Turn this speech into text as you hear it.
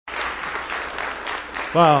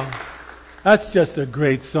Wow. That's just a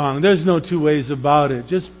great song. There's no two ways about it.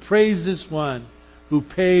 Just praise this one who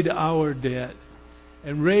paid our debt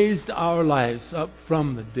and raised our lives up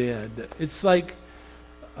from the dead. It's like,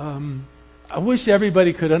 I wish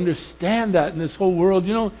everybody could understand that in this whole world.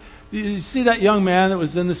 You know, you see that young man that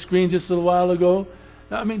was in the screen just a little while ago?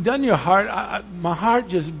 I mean, doesn't your heart, my heart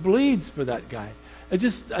just bleeds for that guy.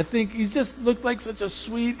 I think he just looked like such a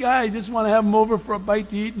sweet guy. You just want to have him over for a bite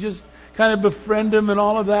to eat and just kind of befriend him and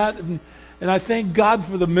all of that. And I thank God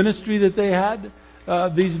for the ministry that they had,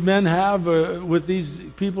 these men have with these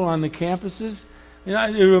people on the campuses. You know,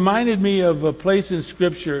 it reminded me of a place in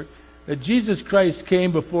Scripture that Jesus Christ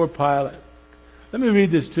came before Pilate. Let me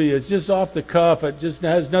read this to you. It's just off the cuff. It just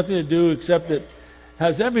has nothing to do except it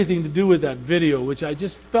has everything to do with that video, which I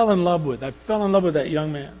just fell in love with. I fell in love with that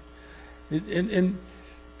young man. And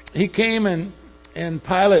he came and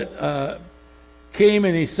Pilate came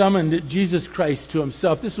and he summoned Jesus Christ to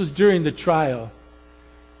himself. This was during the trial.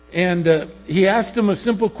 And he asked him a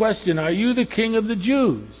simple question. Are you the king of the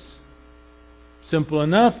Jews? Simple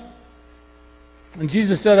enough. And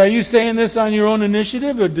Jesus said, are you saying this on your own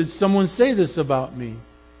initiative, or did someone say this about me?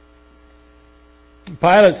 And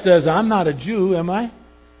Pilate says, I'm not a Jew, am I?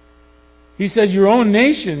 He said, your own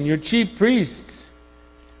nation, your chief priests,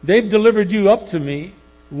 they've delivered you up to me.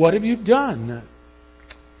 What have you done?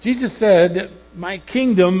 Jesus said, my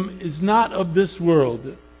kingdom is not of this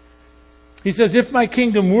world. He says, if my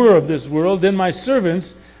kingdom were of this world, then my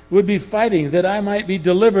servants would be fighting that I might be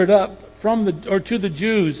delivered up to the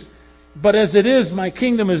Jews. But as it is, my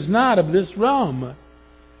kingdom is not of this realm.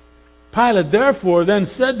 Pilate therefore then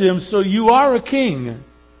said to him, so you are a king?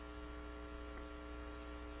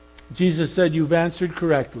 Jesus said, you've answered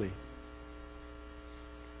correctly.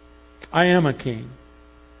 I am a king.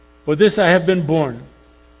 For this I have been born,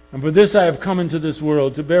 and for this I have come into this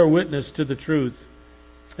world, to bear witness to the truth.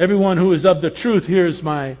 Everyone who is of the truth hears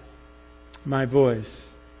my voice.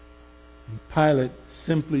 And Pilate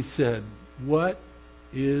simply said, what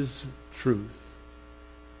is truth?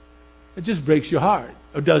 It just breaks your heart,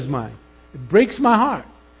 or does mine. It breaks my heart.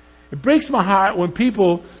 It breaks my heart when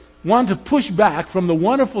people want to push back from the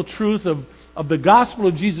wonderful truth of the gospel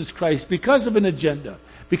of Jesus Christ because of an agenda,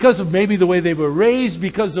 because of maybe the way they were raised,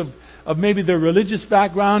 because of maybe their religious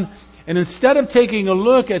background. And instead of taking a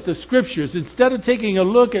look at the Scriptures, instead of taking a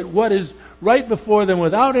look at what is right before them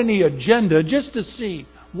without any agenda, just to see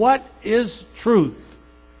what is truth,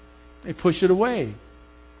 they push it away.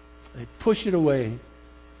 They push it away.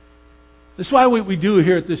 That's why what we do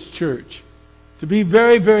here at this church, to be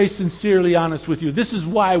very, very sincerely honest with you, this is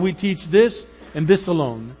why we teach this and this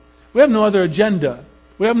alone. We have no other agenda.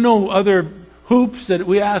 We have no other hoops that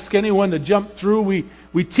we ask anyone to jump through.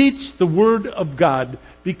 We teach the Word of God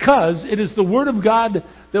because it is the Word of God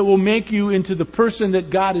that will make you into the person that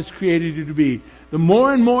God has created you to be. The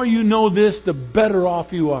more and more you know this, the better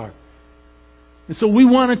off you are. And so we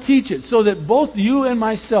want to teach it so that both you and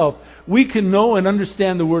myself, we can know and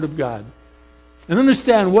understand the Word of God. And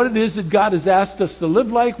understand what it is that God has asked us to live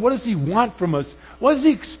like. What does He want from us? What does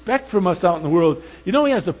He expect from us out in the world? You know,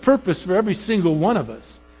 He has a purpose for every single one of us.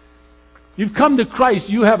 You've come to Christ,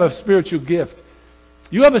 you have a spiritual gift.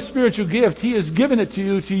 You have a spiritual gift. He has given it to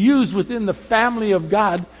you to use within the family of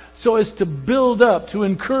God so as to build up, to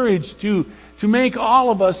encourage, to make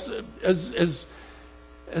all of us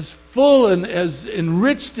as full and as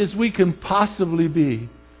enriched as we can possibly be.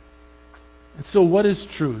 And so what is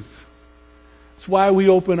truth? It's why we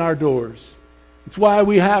open our doors. It's why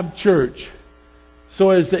we have church, so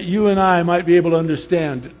as that you and I might be able to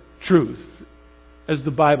understand truth as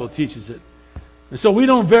the Bible teaches it. And so we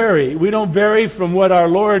don't vary. We don't vary from what our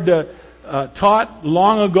Lord taught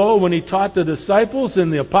long ago when He taught the disciples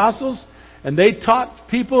and the apostles. And they taught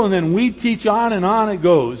people, and then we teach on it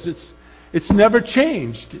goes. It's never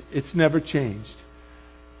changed. It's never changed.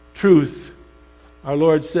 Truth, our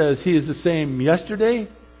Lord says He is the same yesterday,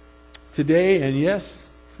 today, and yes,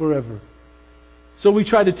 forever. So we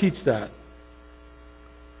try to teach that.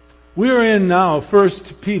 We are in now 1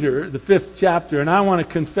 Peter, the 5th chapter, and I want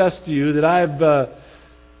to confess to you that I've,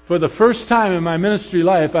 for the first time in my ministry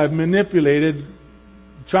life, I've manipulated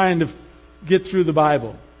trying to get through the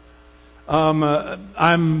Bible.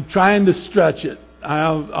 I'm trying to stretch it.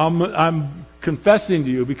 I'm confessing to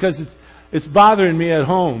you because it's bothering me at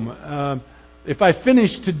home. If I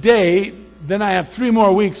finish today, then I have 3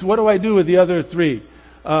 more weeks. What do I do with the other 3?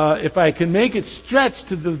 If I can make it stretch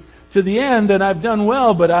to the end, then I've done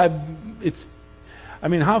well. But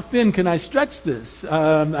how thin can I stretch this?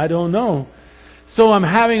 I don't know. So I'm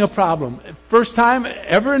having a problem. First time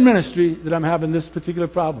ever in ministry that I'm having this particular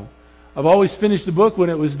problem. I've always finished the book when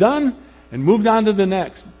it was done, and moved on to the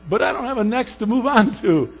next. But I don't have a next to move on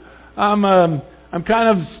to. I'm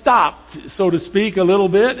kind of stopped, so to speak, a little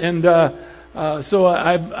bit, and so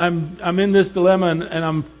I'm in this dilemma, and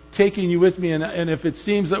I'm taking you with me. And if it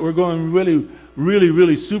seems that we're going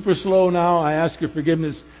really super slow now, I ask your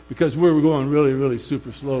forgiveness, because we're going really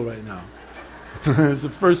super slow right now. It's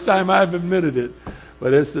the first time I've admitted it,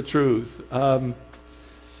 but it's the truth.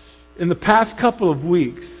 In the past couple of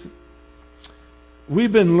weeks,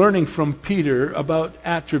 we've been learning from Peter about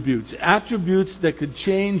attributes that could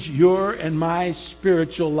change your and my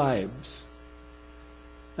spiritual lives.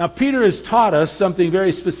 Now, Peter has taught us something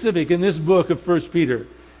very specific in this book of 1 Peter.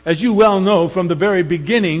 As you well know from the very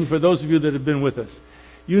beginning, for those of you that have been with us,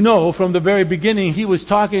 you know from the very beginning he was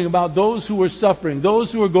talking about those who were suffering,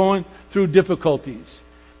 those who were going through difficulties.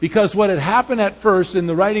 Because what had happened at first in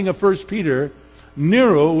the writing of 1 Peter,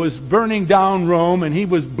 Nero was burning down Rome, and he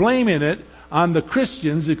was blaming it on the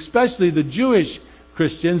Christians, especially the Jewish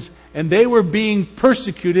Christians, and they were being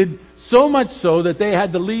persecuted so much so that they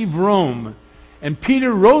had to leave Rome. And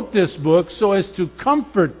Peter wrote this book so as to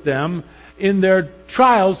comfort them in their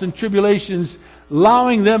trials and tribulations,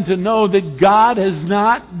 allowing them to know that God has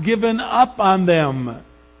not given up on them.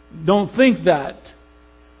 Don't think that.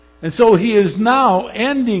 And so he is now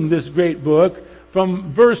ending this great book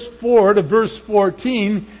from verse 4 to verse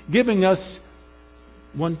 14, giving us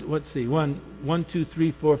 10.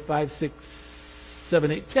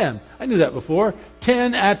 I knew that before.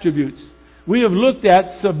 10 attributes. We have looked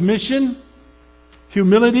at submission,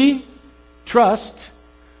 humility, trust,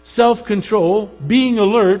 self-control, being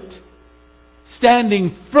alert,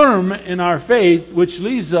 standing firm in our faith, which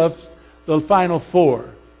leaves us the final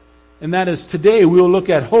 4. And that is, today we will look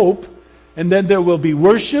at hope, and then there will be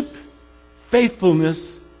worship,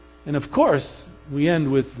 faithfulness, and of course, we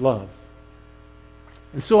end with love.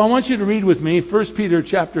 And so I want you to read with me 1 Peter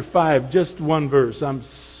chapter 5, just one verse. I'm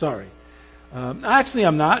sorry. Actually,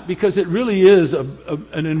 I'm not, because it really is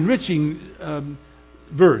an enriching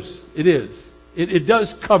verse. It is. It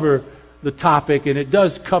does cover the topic, and it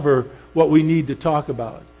does cover what we need to talk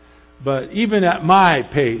about. But even at my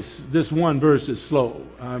pace, this one verse is slow.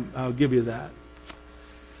 I'll give you that.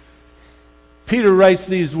 Peter writes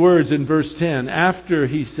these words in verse 10, after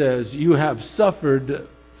he says, "You have suffered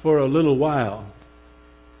for a little while.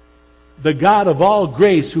 The God of all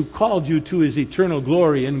grace, who called you to His eternal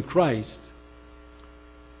glory in Christ,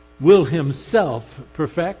 will Himself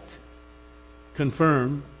perfect,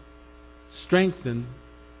 confirm, strengthen,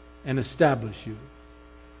 and establish you."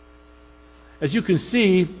 As you can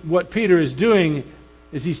see, what Peter is doing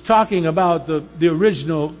is he's talking about the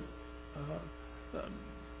original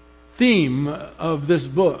theme of this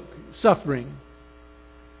book, suffering.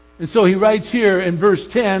 And so he writes here in verse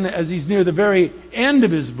 10, as he's near the very end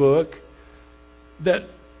of his book, that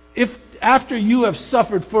if after you have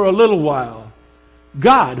suffered for a little while,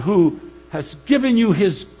 God, who has given you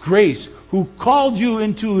His grace, who called you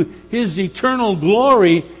into His eternal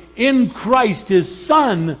glory in Christ, His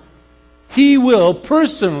Son, He will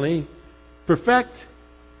personally perfect,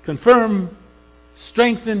 confirm,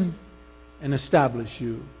 strengthen, and establish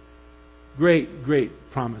you. Great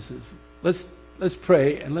promises. Let's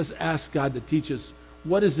pray and let's ask God to teach us,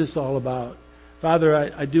 what is this all about?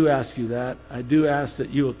 Father, I do ask you that. I do ask that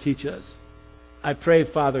you will teach us. I pray,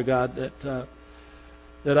 Father God,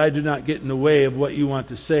 that I do not get in the way of what you want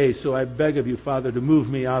to say. So I beg of you, Father, to move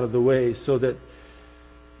me out of the way so that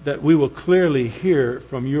we will clearly hear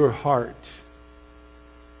from your heart.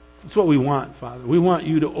 That's what we want, Father. We want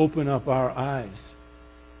you to open up our eyes.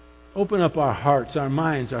 Open up our hearts, our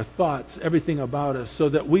minds, our thoughts, everything about us, so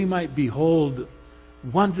that we might behold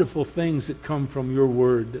wonderful things that come from your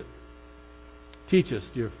word. Teach us,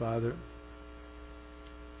 dear Father.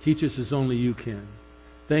 Teach us as only you can.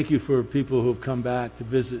 Thank you for people who have come back to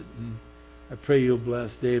visit. And I pray you'll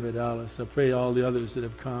bless David, Alice. I pray all the others that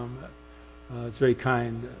have come. It's very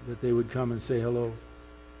kind that they would come and say hello.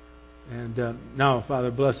 And now,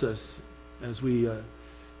 Father, bless us as we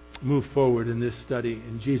move forward in this study.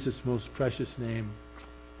 In Jesus' most precious name,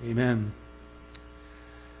 amen.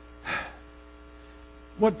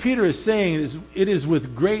 What Peter is saying is, it is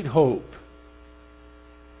with great hope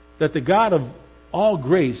that the God of all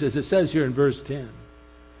grace, as it says here in verse 10,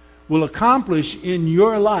 will accomplish in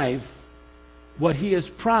your life what He has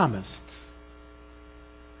promised.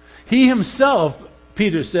 He Himself,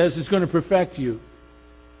 Peter says, is going to perfect you.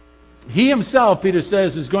 He Himself, Peter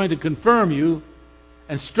says, is going to confirm you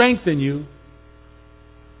and strengthen you.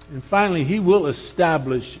 And finally, He will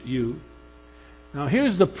establish you. Now,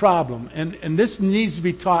 here's the problem, and this needs to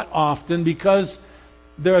be taught often, because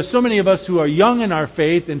there are so many of us who are young in our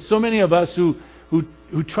faith, and so many of us who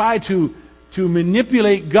who try to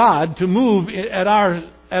manipulate God to move at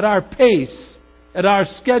our pace, at our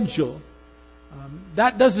schedule.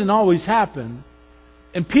 That doesn't always happen.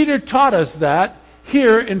 And Peter taught us that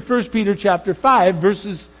here in 1 Peter chapter 5,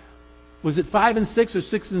 verses, was it 5 and 6 or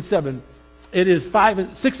 6 and 7? It is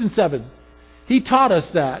 6 and 7. He taught us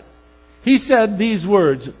that. He said these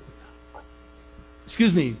words.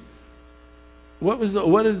 Excuse me. What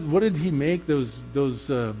did he make? Those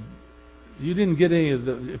you didn't get any of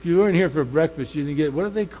the. If you weren't here for breakfast, you didn't get. What are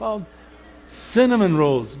they called? Cinnamon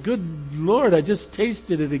rolls. Good Lord! I just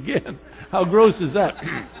tasted it again. How gross is that?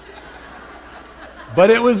 But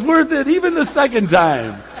it was worth it even the second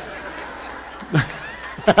time.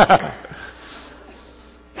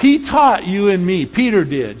 He taught you and me, Peter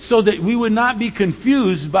did, so that we would not be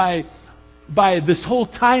confused by this whole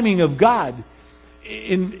timing of God.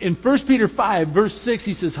 In 1 Peter 5, verse 6,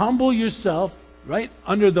 he says, humble yourself, right,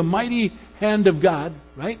 under the mighty hand of God,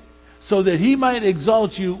 right, so that He might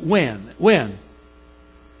exalt you when? When?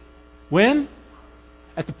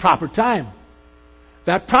 At the proper time.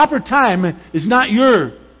 That proper time is not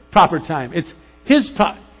your proper time. It's His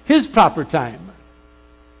proper time.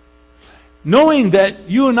 Knowing that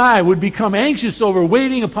you and I would become anxious over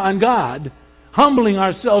waiting upon God, humbling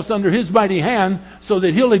ourselves under His mighty hand so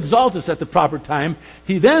that He'll exalt us at the proper time,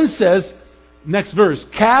 He then says, next verse,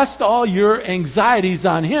 cast all your anxieties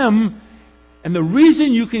on Him. And the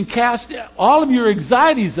reason you can cast all of your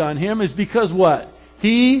anxieties on Him is because what?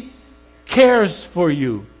 He cares for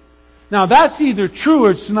you. Now that's either true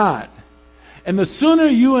or it's not. And the sooner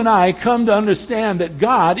you and I come to understand that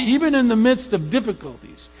God, even in the midst of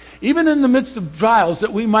difficulties, even in the midst of trials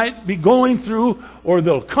that we might be going through, or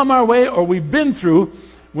they'll come our way, or we've been through,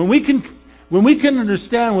 when we can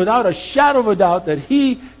understand without a shadow of a doubt that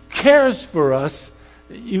He cares for us,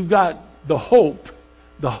 you've got the hope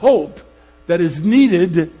that is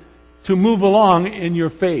needed to move along in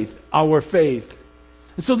your faith, our faith.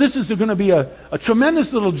 And so this is going to be a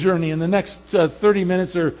tremendous little journey in the next 30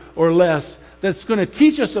 minutes or less that's going to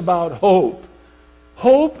teach us about hope.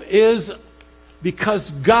 Hope is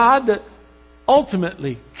because God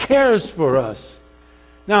ultimately cares for us.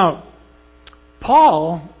 Now,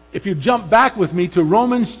 Paul, if you jump back with me to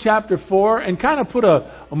Romans chapter 4 and kind of put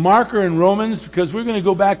a marker in Romans, because we're going to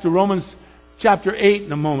go back to Romans chapter 8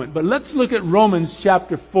 in a moment. But let's look at Romans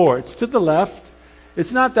chapter 4. It's to the left.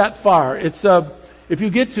 It's not that far. It's if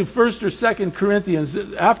you get to 1st or 2nd Corinthians,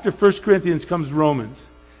 after 1 Corinthians comes Romans.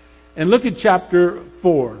 And look at chapter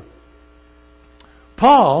 4.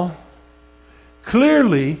 Paul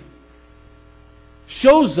clearly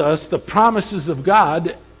shows us the promises of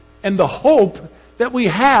God and the hope that we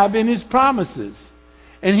have in His promises.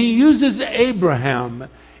 And he uses Abraham.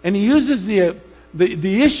 And he uses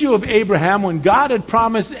the issue of Abraham when God had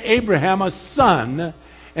promised Abraham a son.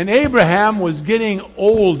 And Abraham was getting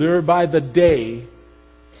older by the day.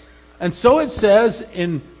 And so it says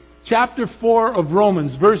in chapter 4 of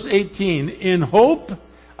Romans, verse 18, in hope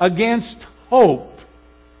against hope,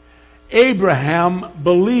 Abraham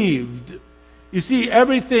believed. You see,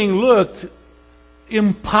 everything looked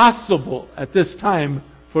impossible at this time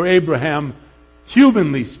for Abraham,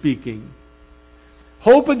 humanly speaking.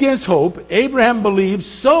 Hope against hope, Abraham believed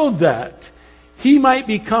so that he might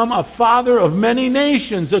become a father of many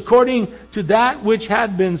nations, according to that which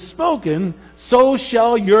had been spoken, so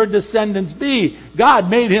shall your descendants be. God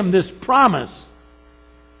made him this promise.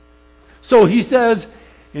 So he says,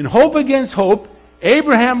 in hope against hope,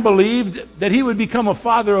 Abraham believed that he would become a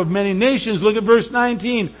father of many nations. Look at verse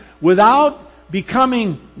 19. Without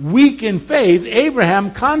becoming weak in faith,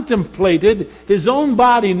 Abraham contemplated his own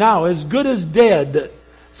body now as good as dead,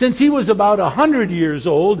 since he was about 100 years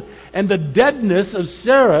old, and the deadness of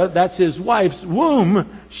Sarah, that's his wife's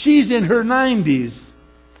womb, she's in her 90s.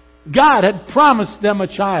 God had promised them a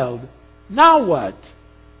child. Now what?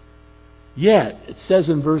 Yet, it says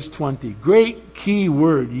in verse 20, great key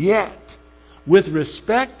word, yet, with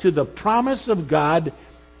respect to the promise of God,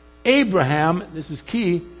 Abraham, this is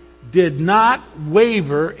key, did not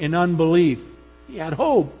waver in unbelief. He had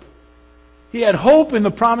hope. He had hope in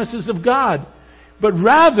the promises of God. But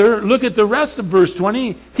rather, look at the rest of verse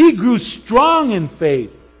 20, he grew strong in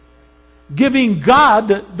faith, giving God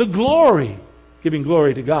the glory. Giving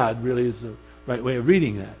glory to God really is the right way of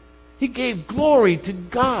reading that. He gave glory to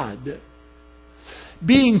God.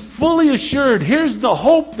 Being fully assured, here's the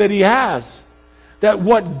hope that he has, that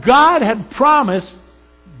what God had promised,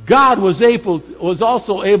 God was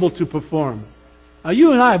also able to perform. Now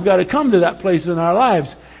you and I have got to come to that place in our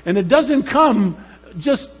lives. And it doesn't come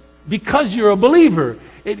just because you're a believer.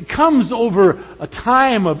 It comes over a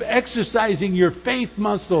time of exercising your faith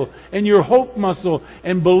muscle and your hope muscle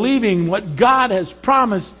and believing what God has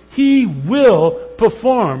promised He will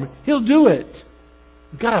perform. He'll do it.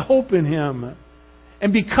 You've got to hope in Him.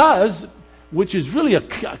 And because, which is really a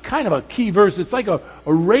kind of a key verse, it's like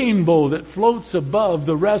a rainbow that floats above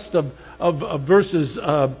the rest of verses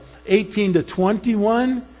 18 to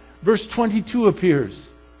 21. Verse 22 appears.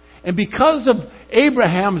 And because of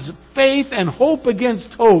Abraham's faith and hope against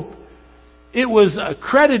hope, it was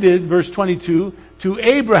credited, verse 22, to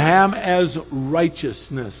Abraham as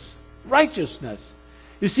righteousness. Righteousness.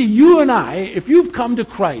 You see, you and I, if you've come to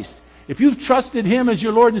Christ, if you've trusted Him as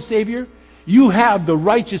your Lord and Savior, you have the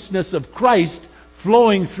righteousness of Christ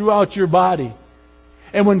flowing throughout your body.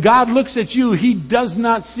 And when God looks at you, He does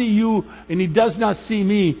not see you and He does not see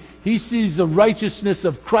me. He sees the righteousness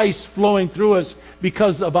of Christ flowing through us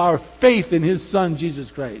because of our faith in His Son,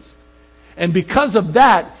 Jesus Christ. And because of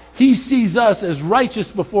that, He sees us as righteous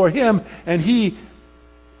before Him, and He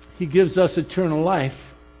gives us eternal life.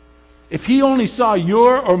 If He only saw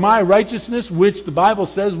your or my righteousness, which the Bible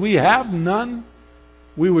says we have none,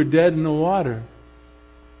 we were dead in the water.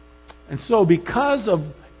 And so because of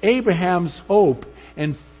Abraham's hope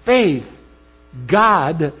and faith,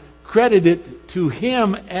 God credited to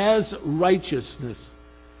him as righteousness.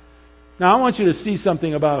 Now I want you to see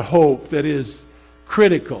something about hope that is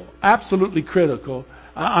critical, absolutely critical.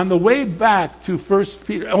 On the way back to 1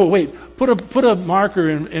 Peter, put a marker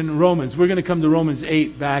in Romans. We're going to come to Romans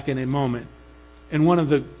 8 back in a moment. And one of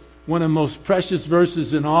the most precious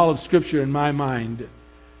verses in all of Scripture in my mind.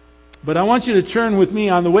 But I want you to turn with me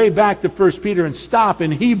on the way back to 1 Peter and stop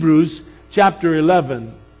in Hebrews chapter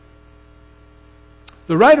 11.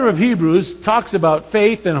 The writer of Hebrews talks about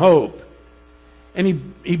faith and hope.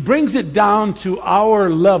 And he brings it down to our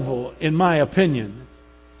level, in my opinion.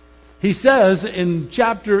 He says in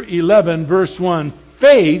chapter 11, verse 1,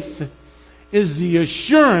 faith is the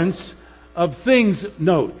assurance of things,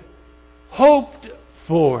 note, hoped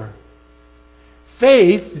for.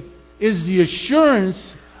 Faith is the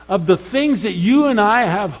assurance of the things that you and I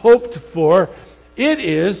have hoped for. It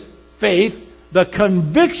is, faith, the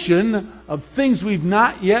conviction of things we've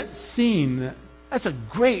not yet seen. That's a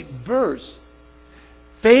great verse.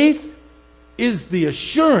 Faith is the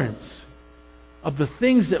assurance of the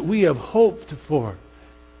things that we have hoped for.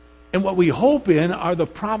 And what we hope in are the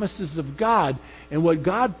promises of God. And what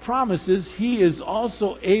God promises, He is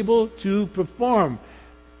also able to perform.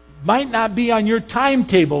 Might not be on your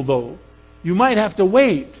timetable, though. You might have to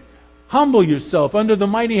wait. Humble yourself under the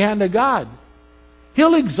mighty hand of God.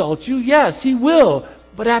 He'll exalt you. Yes, He will.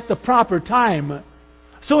 But at the proper time.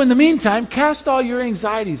 So in the meantime, cast all your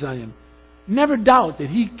anxieties on Him. Never doubt that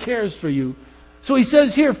He cares for you. So he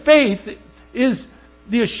says here, faith is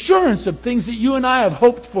the assurance of things that you and I have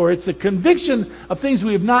hoped for. It's the conviction of things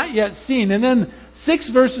we have not yet seen. And then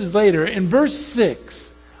 6 verses later, in verse 6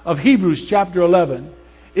 of Hebrews chapter 11,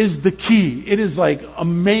 is the key. It is like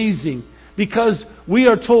amazing. Because we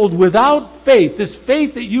are told without faith, this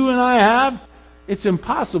faith that you and I have, it's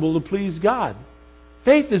impossible to please God.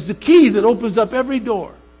 Faith is the key that opens up every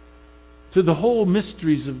door to the whole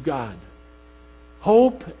mysteries of God.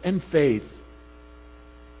 Hope and faith.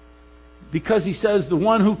 Because he says the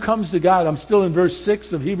one who comes to God, I'm still in verse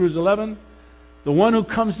 6 of Hebrews 11, the one who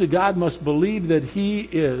comes to God must believe that He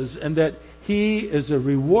is, and that He is a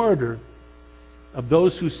rewarder of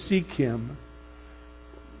those who seek Him.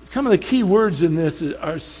 Some of the key words in this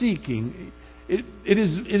are seeking. It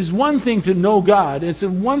is one thing to know God. It's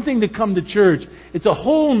one thing to come to church. It's a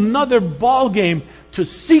whole nother ball game to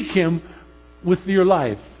seek Him with your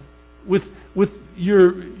life, with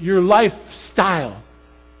your lifestyle,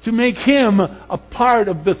 to make Him a part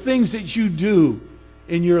of the things that you do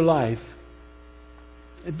in your life.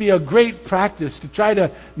 It'd be a great practice to try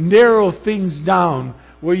to narrow things down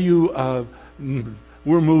where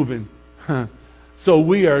we're moving. So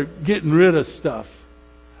we are getting rid of stuff.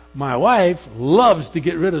 My wife loves to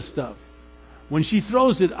get rid of stuff. When she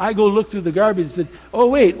throws it, I go look through the garbage and say, oh,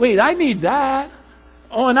 wait, I need that.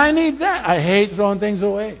 Oh, and I need that. I hate throwing things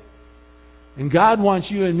away. And God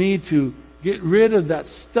wants you and me to get rid of that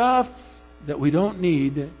stuff that we don't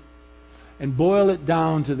need and boil it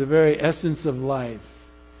down to the very essence of life.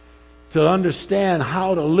 To understand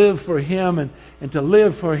how to live for Him and to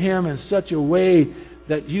live for Him in such a way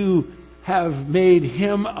that you have made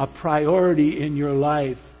Him a priority in your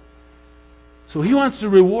life. So He wants to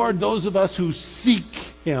reward those of us who seek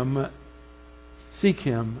Him. Seek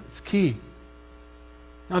Him. It's key.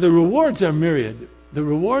 Now the rewards are myriad. The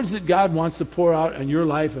rewards that God wants to pour out in your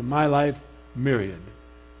life and my life, myriad.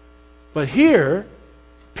 But here,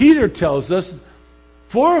 Peter tells us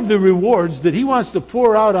 4 of the rewards that He wants to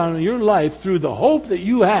pour out on your life through the hope that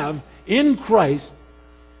you have in Christ,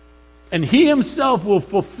 and He Himself will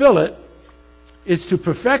fulfill it, is to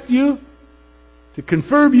perfect you, to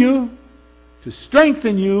confirm you, to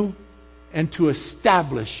strengthen you, and to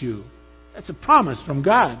establish you. That's a promise from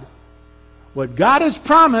God. What God has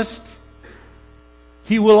promised,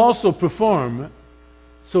 He will also perform.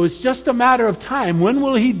 So it's just a matter of time. When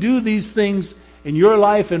will He do these things in your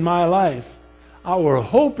life and my life? Our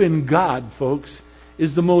hope in God, folks,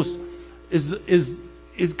 is the most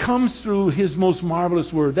it comes through His most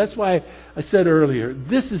marvelous Word. That's why I said earlier,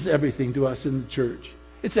 this is everything to us in the church.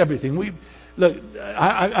 It's everything.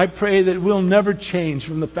 I pray that we'll never change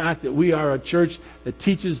from the fact that we are a church that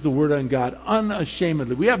teaches the Word on God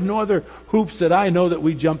unashamedly. We have no other hoops that I know that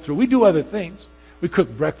we jump through. We do other things. We cook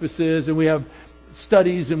breakfasts and we have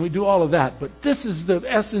studies and we do all of that. But this is the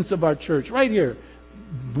essence of our church right here.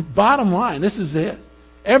 Bottom line, this is it.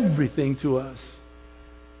 Everything to us.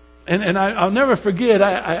 And I'll never forget,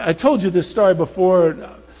 I told you this story before.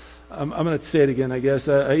 I'm going to say it again, I guess.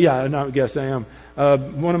 I guess I am.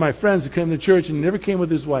 One of my friends who came to church and never came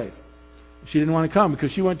with his wife. She didn't want to come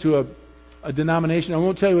because she went to a denomination. I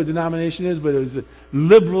won't tell you what denomination is, but it was a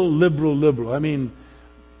liberal. I mean,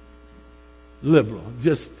 liberal.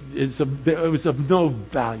 It was of no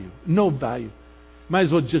value. No value. Might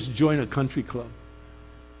as well just join a country club.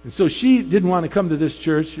 And so she didn't want to come to this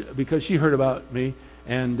church because she heard about me,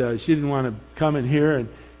 and she didn't want to come in here. And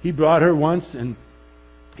he brought her once, and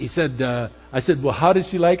he said, I said, well, how did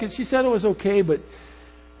she like it? She said it was okay, but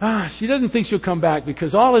she doesn't think she'll come back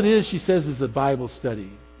because all it is, she says, is a Bible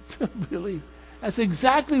study. Really? That's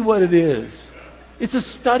exactly what it is. It's a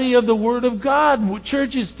study of the Word of God.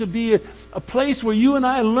 Church is to be a place where you and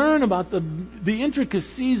I learn about the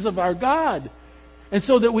intricacies of our God. And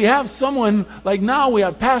so that we have someone, like now we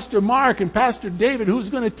have Pastor Mark and Pastor David, who's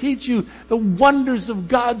going to teach you the wonders of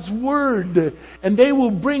God's Word. And they will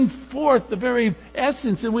bring forth the very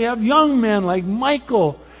essence. And we have young men like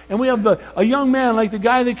Michael. And we have a young man like the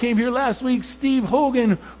guy that came here last week, Steve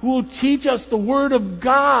Hogan, who will teach us the Word of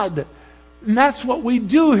God. And that's what we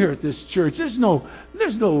do here at this church. We're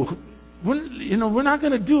not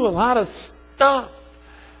going to do a lot of stuff.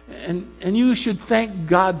 And you should thank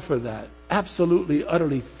God for that. Absolutely,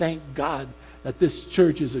 utterly thank God that this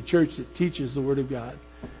church is a church that teaches the Word of God.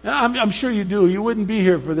 And I'm sure you do. You wouldn't be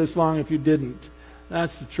here for this long if you didn't.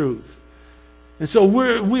 That's the truth. And so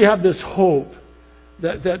we have this hope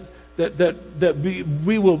that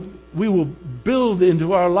we will build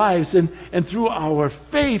into our lives, and through our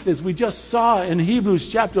faith, as we just saw in Hebrews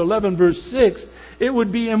chapter 11, verse 6, it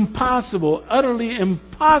would be impossible, utterly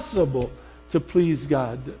impossible, to please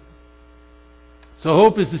God. So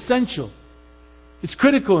hope is essential. It's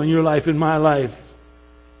critical in your life, in my life.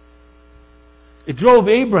 It drove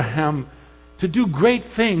Abraham to do great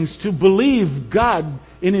things, to believe God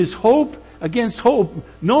in his hope against hope,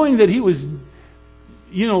 knowing that he was,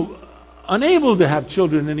 unable to have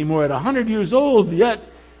children anymore at 100 years old, yet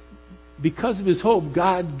because of his hope,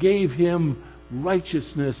 God gave him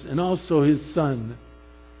righteousness and also his son.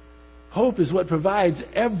 Hope is what provides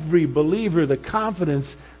every believer the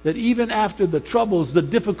confidence that even after the troubles, the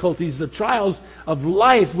difficulties, the trials of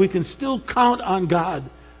life, we can still count on God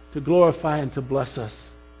to glorify and to bless us.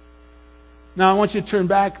 Now I want you to turn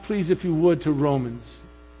back, please, if you would, to Romans.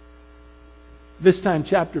 This time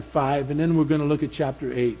chapter 5, and then we're going to look at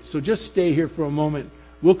chapter 8. So just stay here for a moment.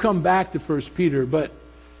 We'll come back to 1 Peter, but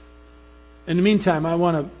in the meantime, I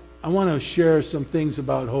want to share some things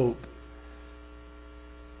about hope.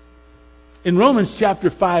 In Romans chapter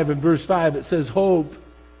 5 and verse 5, it says, hope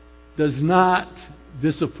does not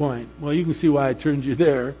disappoint. Well, you can see why I turned you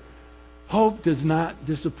there. Hope does not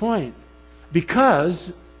disappoint. Because,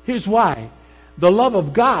 here's why. The love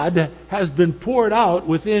of God has been poured out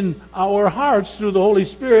within our hearts through the Holy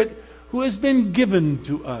Spirit who has been given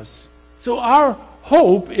to us. So our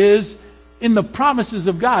hope is in the promises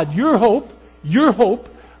of God. Your hope,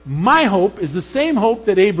 my hope is the same hope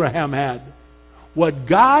that Abraham had. What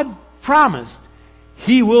God promised,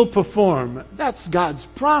 He will perform. That's God's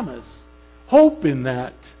promise. Hope in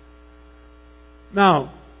that.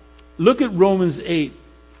 Now, look at Romans 8,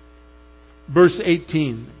 verse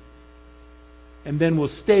 18. And then we'll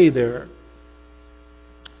stay there.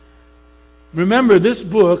 Remember, this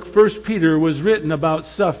book, 1 Peter, was written about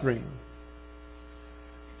suffering.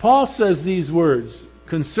 Paul says these words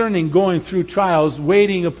concerning going through trials,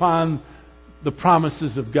 waiting upon the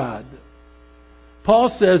promises of God. Paul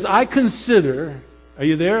says, I consider, are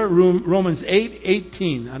you there? Romans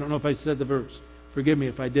 8:18. I don't know if I said the verse. Forgive me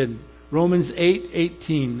if I didn't. Romans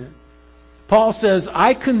 8:18. Paul says,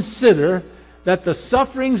 I consider that the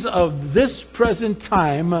sufferings of this present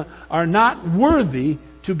time are not worthy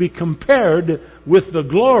to be compared with the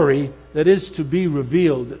glory that is to be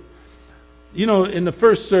revealed. You know, in the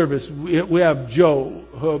first service, we have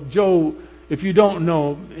Joe. Joe, if you don't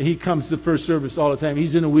know, he comes to first service all the time.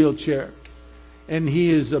 He's in a wheelchair. And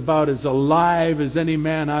he is about as alive as any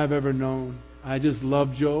man I've ever known. I just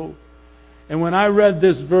love Joe. And when I read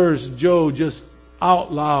this verse, Joe just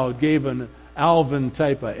out loud gave an Alvin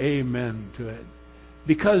type of amen to it.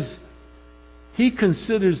 Because he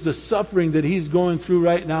considers the suffering that he's going through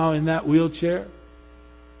right now in that wheelchair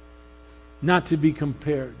not to be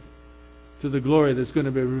compared to the glory that's going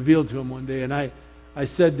to be revealed to him one day. And I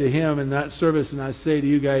said to him in that service, and I say to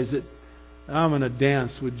you guys, that I'm going to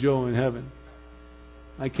dance with Joe in heaven.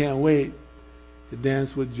 I can't wait to dance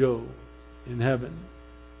with Joe in heaven.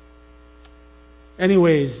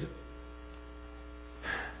 Anyways,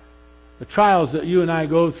 the trials that you and I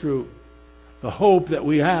go through, the hope that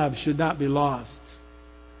we have should not be lost.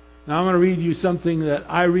 Now I'm going to read you something that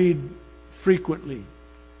I read frequently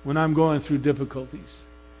when I'm going through difficulties.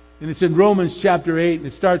 And it's in Romans chapter 8, and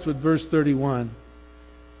it starts with verse 31.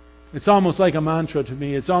 It's almost like a mantra to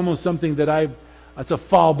me. It's almost something that it's a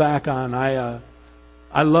fallback on.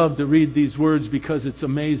 I love to read these words because it's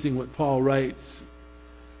amazing what Paul writes.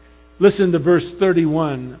 Listen to verse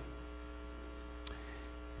 31.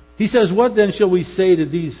 He says, "What then shall we say to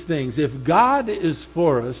these things? If God is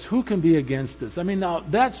for us, who can be against us?" I mean, now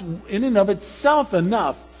that's in and of itself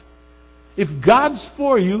enough. If God's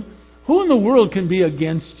for you, who in the world can be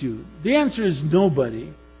against you? The answer is nobody.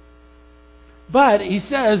 But he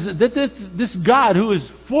says that this God who is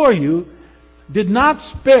for you did not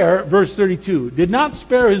spare, verse 32, did not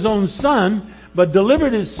spare His own Son, but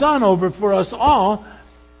delivered His Son over for us all.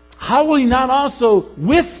 How will He not also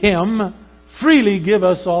with Him freely give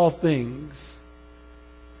us all things?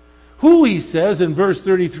 Who, he says in verse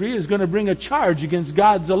 33, is going to bring a charge against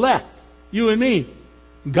God's elect? You and me.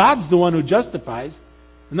 God's the one who justifies.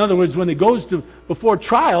 In other words, when it goes to before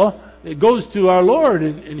trial, it goes to our Lord,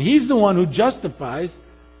 and He's the one who justifies.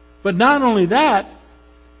 But not only that,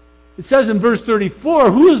 it says in verse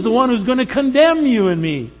 34, who is the one who's going to condemn you and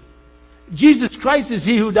me? Jesus Christ is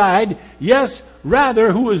He who died, yes,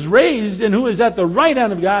 rather, who is raised and who is at the right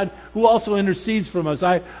hand of God, who also intercedes from us.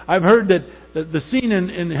 I've heard that the scene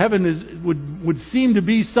in heaven would seem to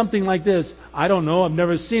be something like this. I don't know. I've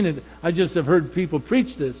never seen it. I just have heard people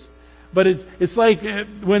preach this. But it's like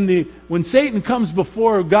when Satan comes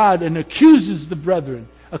before God and accuses the brethren,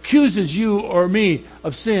 accuses you or me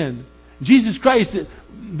of sin. Jesus Christ,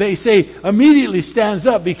 they say, immediately stands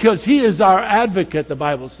up because He is our advocate, the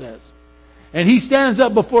Bible says. And He stands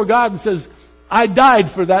up before God and says, I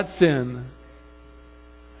died for that sin.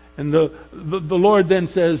 And the Lord then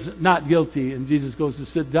says, not guilty. And Jesus goes to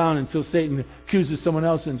sit down until Satan accuses someone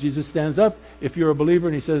else. And Jesus stands up, if you're a believer,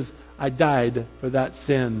 and He says, I died for that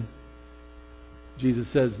sin.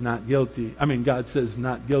 Jesus says, not guilty. God says,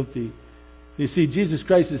 not guilty. You see, Jesus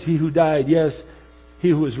Christ is He who died. Yes, He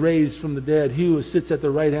who was raised from the dead. He who sits at the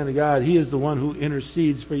right hand of God. He is the one who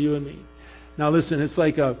intercedes for you and me. Now listen, it's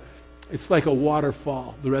like a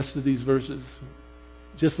waterfall, the rest of these verses.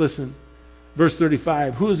 Just listen. Verse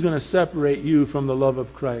 35, who is going to separate you from the love of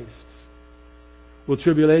Christ? Will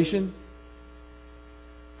tribulation?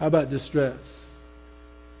 How about distress?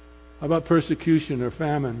 How about persecution or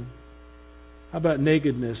famine? How about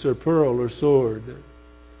nakedness or peril or sword?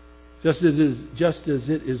 Just as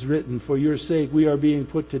it is written, for your sake we are being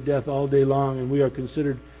put to death all day long, and we are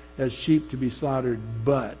considered as sheep to be slaughtered.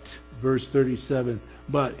 But, verse 37,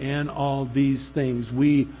 but in all these things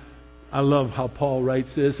I love how Paul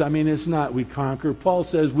writes this. It's not we conquer. Paul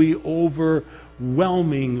says we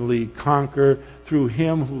overwhelmingly conquer through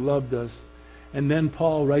Him who loved us. And then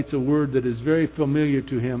Paul writes a word that is very familiar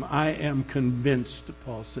to him. I am convinced,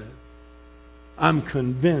 Paul said. I'm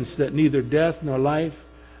convinced that neither death nor life,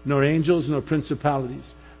 nor angels, nor principalities,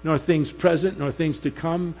 nor things present, nor things to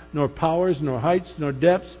come, nor powers, nor heights, nor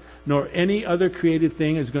depths, nor any other created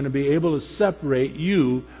thing is going to be able to separate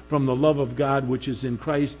you from the love of God which is in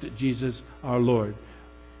Christ Jesus our Lord.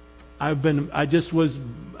 I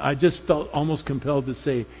just felt almost compelled to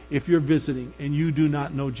say, if you're visiting and you do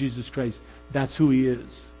not know Jesus Christ, that's who He is.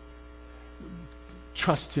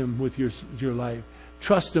 Trust Him with your life.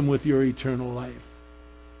 Trust Him with your eternal life.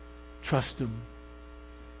 Trust Him.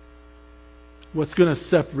 What's going to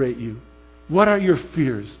separate you? What are your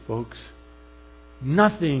fears, folks?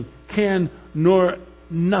 Nothing can nor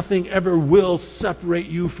nothing ever will separate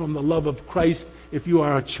you from the love of Christ if you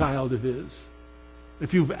are a child of His.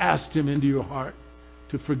 If you've asked Him into your heart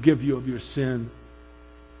to forgive you of your sin.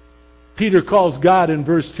 Peter calls God in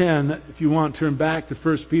verse 10. If you want, turn back to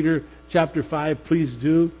 1 Peter chapter 5, please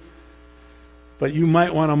do. But you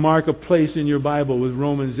might want to mark a place in your Bible with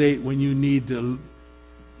Romans 8 when you need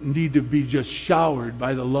to be just showered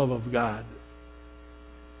by the love of God.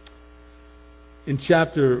 In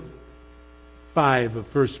chapter 5 of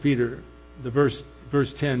 1 Peter,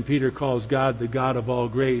 verse 10, Peter calls God the God of all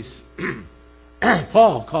grace.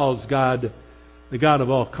 Paul calls God the God of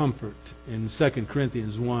all comfort in 2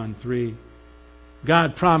 Corinthians 1:3.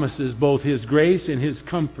 God promises both His grace and His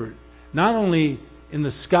comfort, not only in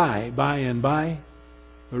the sky, by and by,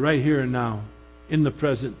 but right here and now, in the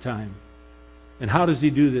present time. And how does He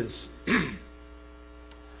do this?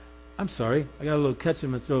 I'm sorry, I got a little catch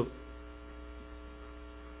in my throat.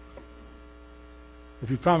 If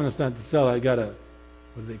you promise not to tell, I got a,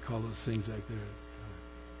 what do they call those things back there?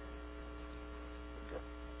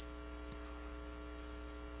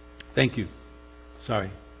 Thank you. Sorry.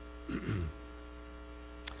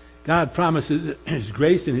 God promises His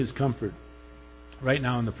grace and His comfort right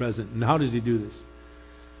now in the present. And how does He do this?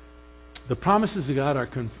 The promises of God are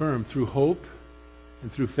confirmed through hope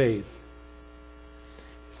and through faith.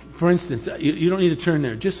 For instance, you don't need to turn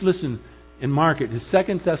there. Just listen and mark it. It's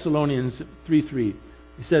 2 Thessalonians 3:3.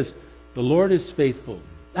 He says, "The Lord is faithful."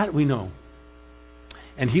 That we know.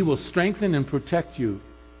 "And He will strengthen and protect you."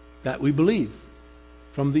 That we believe.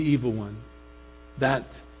 From the evil one. That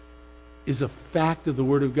is a fact of the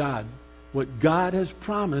Word of God. What God has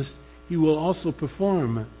promised, He will also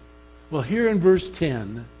perform. Well, here in verse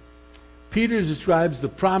 10, Peter describes the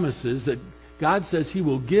promises that God says He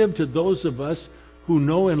will give to those of us who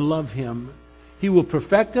know and love Him. He will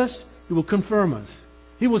perfect us. He will confirm us.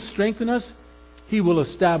 He will strengthen us. He will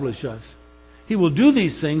establish us. He will do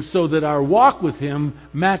these things so that our walk with Him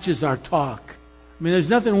matches our talk. I mean, there's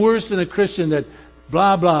nothing worse than a Christian that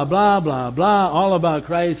blah, blah, blah, blah, blah, all about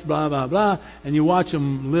Christ, blah, blah, blah, and you watch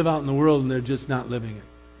them live out in the world and they're just not living it.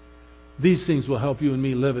 These things will help you and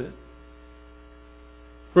me live it.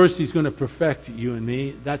 First, He's going to perfect you and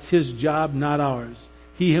me. That's His job, not ours.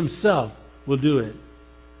 He Himself will do it.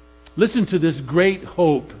 Listen to this great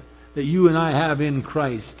hope that you and I have in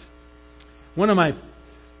Christ.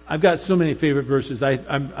 I've got so many favorite verses. I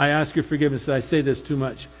ask your forgiveness that I say this too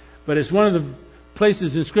much. But it's one of the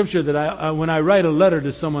places in Scripture that when I write a letter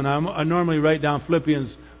to someone, I normally write down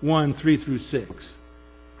Philippians 1:3-6.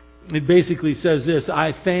 It basically says this: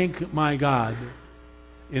 "I thank my God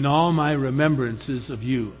in all my remembrances of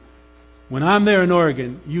you." When I'm there in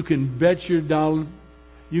Oregon, you can bet your dollar,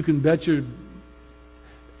 you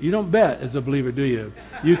don't bet as a believer, do you?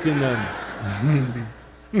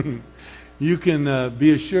 You can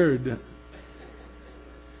be assured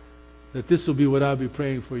that this will be what I'll be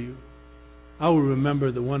praying for you. I will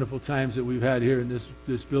remember the wonderful times that we've had here in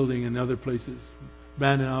this building and other places.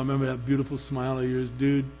 Brandon, I'll remember that beautiful smile of yours.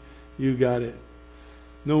 Dude, you got it.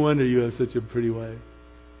 No wonder you have such a pretty wife.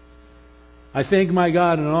 I thank my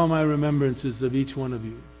God in all my remembrances of each one of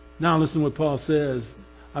you. Now listen to what Paul says.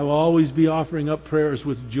 "I will always be offering up prayers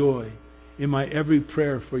with joy in my every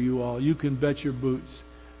prayer for you all." You can bet your boots.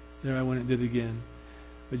 There I went and did it again.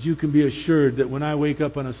 But you can be assured that when I wake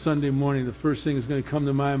up on a Sunday morning, the first thing that's going to come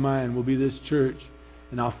to my mind will be this church.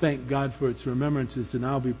 And I'll thank God for its remembrances, and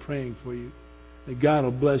I'll be praying for you. That God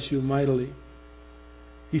will bless you mightily.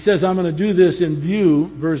 He says, I'm going to do this in view,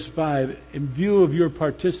 verse 5, in view of your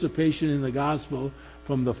participation in the gospel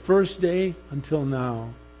from the first day until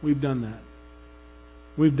now. We've done that.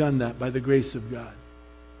 We've done that by the grace of God.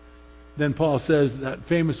 Then Paul says that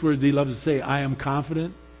famous word that he loves to say, I am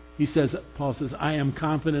confident. Paul says, I am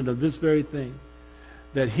confident of this very thing,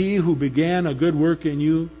 that He who began a good work in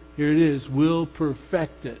you, here it is, will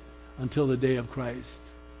perfect it until the day of Christ.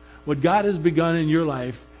 What God has begun in your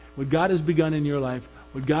life, what God is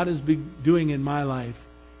doing in my life,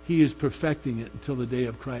 He is perfecting it until the day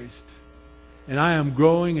of Christ. And I am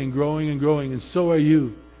growing and growing and growing, and so are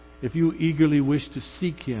you, if you eagerly wish to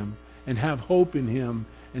seek Him and have hope in Him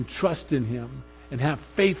and trust in Him and have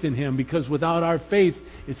faith in Him, because without our faith,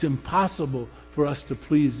 it's impossible for us to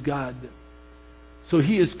please God. So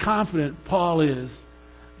he is confident, Paul is,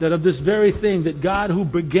 that of this very thing, that God who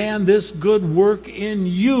began this good work in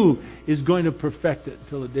you is going to perfect it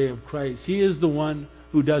until the day of Christ. He is the one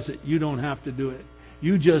who does it. You don't have to do it.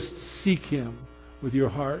 You just seek Him with your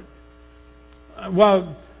heart.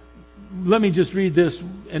 Well, let me just read this,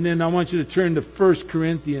 and then I want you to turn to 1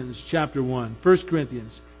 Corinthians chapter 1. 1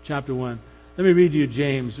 Corinthians chapter 1. Let me read you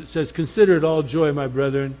James. It says, Consider it all joy, my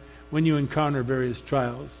brethren, when you encounter various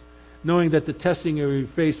trials, knowing that the testing of your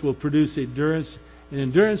faith will produce endurance, and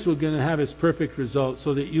endurance will going to have its perfect result,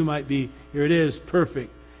 so that you might be, here it is,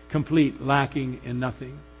 perfect, complete, lacking in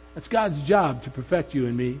nothing. That's God's job, to perfect you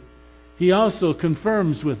and me. He also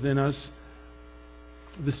confirms within us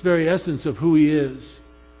this very essence of who He is.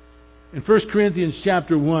 In 1 Corinthians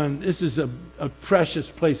chapter 1, this is a precious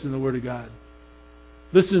place in the Word of God.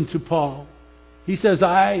 Listen to Paul. He says,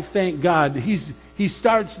 I thank God. He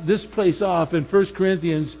starts this place off in 1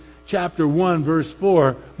 Corinthians chapter 1, verse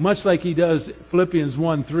 4, much like he does Philippians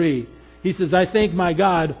 1, 3. He says, I thank my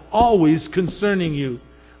God always concerning you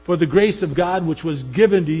for the grace of God which was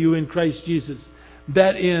given to you in Christ Jesus.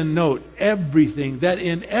 That in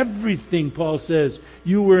everything, Paul says,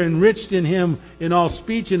 you were enriched in Him in all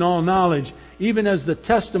speech and all knowledge, even as the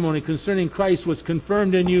testimony concerning Christ was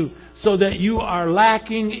confirmed in you, so that you are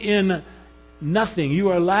lacking in nothing.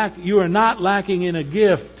 You are not lacking in a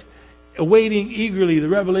gift, awaiting eagerly the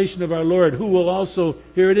revelation of our Lord, who will also,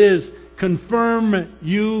 here it is, confirm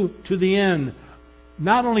you to the end.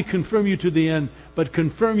 Not only confirm you to the end, but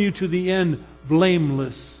confirm you to the end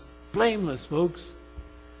blameless. Blameless, folks,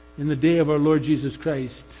 in the day of our Lord Jesus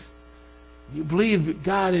Christ. You believe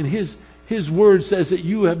God in His Word says that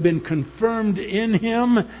you have been confirmed in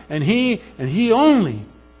Him, and He only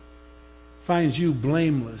finds you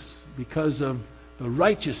blameless because of the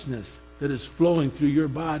righteousness that is flowing through your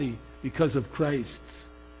body because of Christ.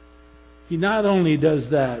 He not only does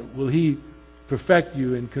that, will He perfect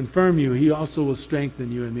you and confirm you, He also will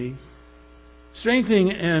strengthen you and me.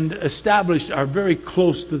 Strengthening and established are very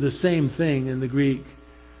close to the same thing in the Greek.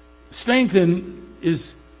 Strengthen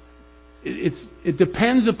it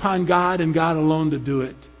depends upon God and God alone to do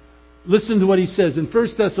it. Listen to what he says in 1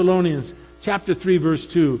 Thessalonians chapter 3, verse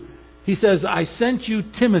 2. He says, I sent you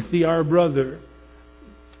Timothy, our brother,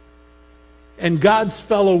 and God's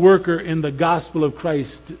fellow worker in the gospel of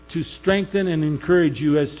Christ, to strengthen and encourage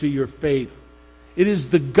you as to your faith. It is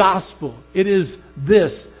the gospel. It is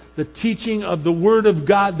this, the teaching of the Word of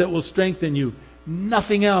God, that will strengthen you.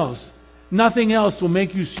 Nothing else. Nothing else will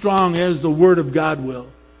make you strong as the Word of God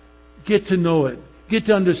will. Get to know it. Get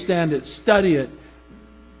to understand it. Study it.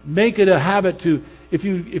 Make it a habit to, if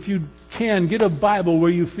you can, get a Bible where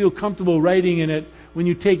you feel comfortable writing in it when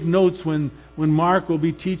you take notes when Mark will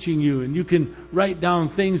be teaching you. And you can write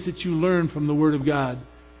down things that you learn from the Word of God.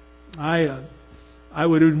 I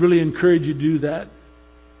would really encourage you to do that.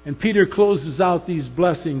 And Peter closes out these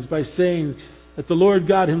blessings by saying that the Lord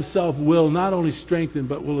God Himself will not only strengthen,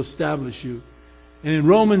 but will establish you. And in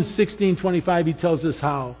Romans 16:25, he tells us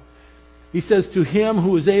how. He says, to Him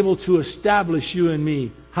who is able to establish you and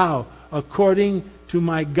me. How? According to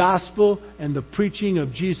my gospel and the preaching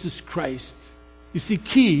of Jesus Christ. You see,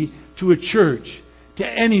 key to a church, to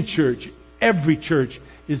any church, every church,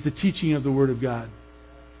 is the teaching of the Word of God.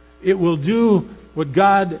 It will do what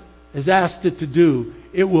God has asked it to do.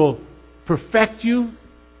 It will perfect you.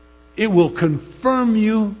 It will confirm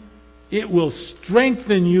you. It will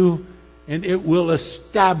strengthen you. And it will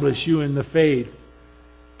establish you in the faith.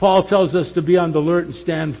 Paul tells us to be on the alert and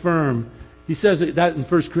stand firm. He says that in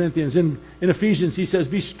 1 Corinthians. In Ephesians, he says,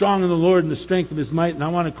 be strong in the Lord and the strength of His might. And I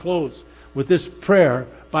want to close with this prayer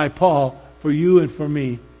by Paul for you and for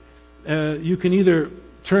me. You can either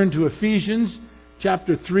turn to Ephesians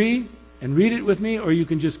chapter 3 and read it with me, or you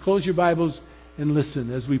can just close your Bibles and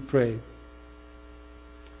listen as we pray.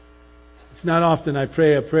 It's not often I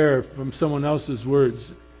pray a prayer from someone else's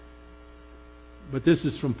words, but this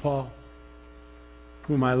is from Paul,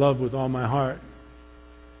 whom I love with all my heart.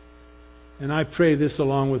 And I pray this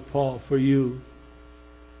along with Paul for you,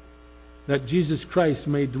 that Jesus Christ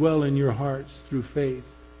may dwell in your hearts through faith,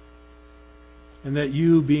 and that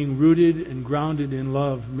you, being rooted and grounded in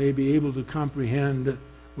love, may be able to comprehend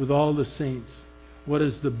with all the saints what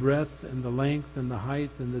is the breadth and the length and the height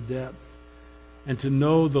and the depth, and to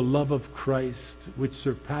know the love of Christ, which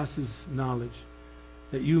surpasses knowledge,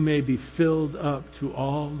 that you may be filled up to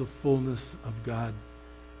all the fullness of God.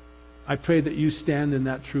 I pray that you stand in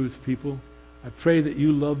that truth, people. I pray that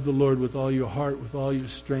you love the Lord with all your heart, with all your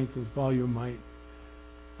strength, with all your might.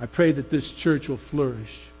 I pray that this church will flourish.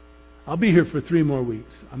 I'll be here for 3 more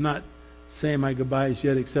weeks. I'm not saying my goodbyes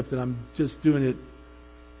yet, except that I'm just doing it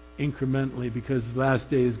incrementally, because the last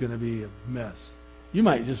day is going to be a mess. You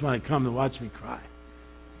might just want to come and watch me cry.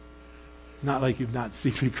 Not like you've not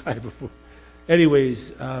seen me cry before.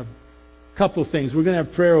 Anyways, couple things. We're going to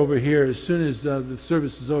have prayer over here as soon as the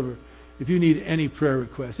service is over. If you need any prayer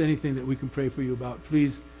requests, anything that we can pray for you about,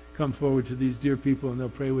 please come forward to these dear people and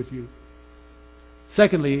they'll pray with you.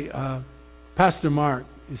 Secondly, Pastor Mark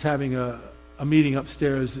is having a meeting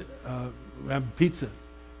upstairs. We have pizza.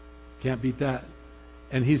 Can't beat that.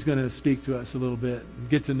 And he's going to speak to us a little bit and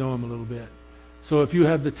get to know him a little bit. So if you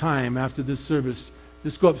have the time after this service,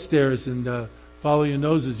 just go upstairs and follow your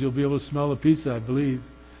noses. You'll be able to smell the pizza, I believe.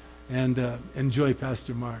 and enjoy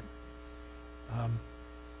Pastor Mark.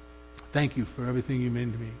 Thank you for everything you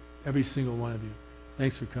mean to me, every single one of you.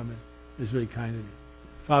 Thanks for coming. It's very kind of you.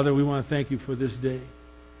 Father, we want to thank you for this day.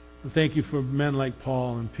 We thank you for men like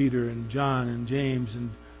Paul and Peter and John and James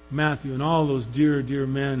and Matthew and all those dear, dear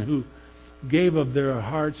men who gave of their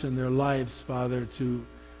hearts and their lives, Father, to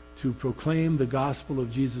proclaim the gospel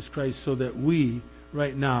of Jesus Christ so that we,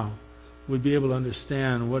 right now, would be able to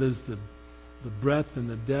understand what is the breadth and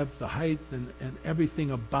the depth, the height, and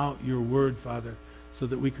everything about your word, Father, so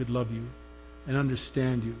that we could love you and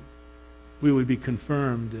understand you. We would be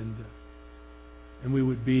confirmed and we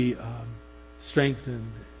would be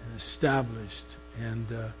strengthened and established and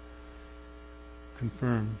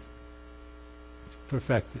confirmed,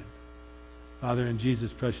 perfected. Father, in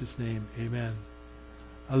Jesus' precious name, amen.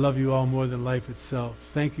 I love you all more than life itself.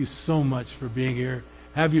 Thank you so much for being here.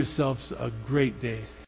 Have yourselves a great day.